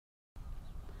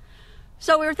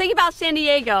So we were thinking about San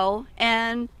Diego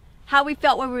and how we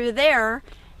felt when we were there.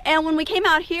 And when we came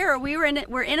out here, we're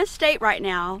in a state right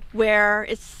now where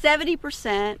it's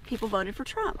 70% people voted for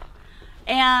Trump.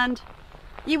 And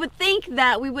you would think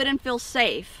that we wouldn't feel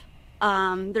safe.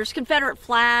 There's Confederate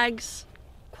flags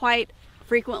quite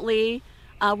frequently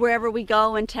wherever we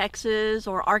go in Texas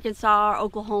or Arkansas or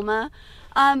Oklahoma.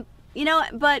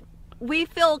 But we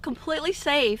feel completely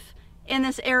safe in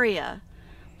this area.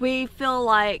 We feel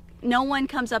like no one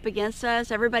comes up against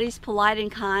us. Everybody's polite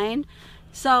and kind.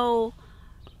 So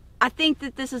I think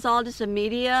that this is all just a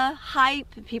media hype.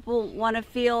 People want to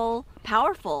feel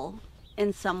powerful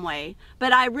in some way.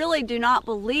 But I really do not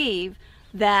believe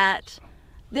that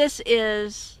this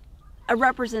is a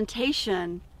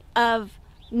representation of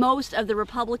most of the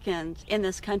Republicans in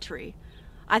this country.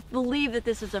 I believe that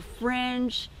this is a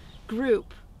fringe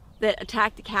group that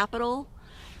attacked the Capitol,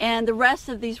 and the rest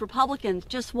of these Republicans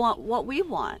just want what we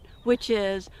want, which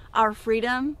is our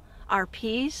freedom, our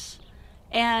peace,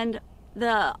 and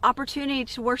the opportunity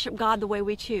to worship God the way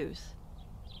we choose.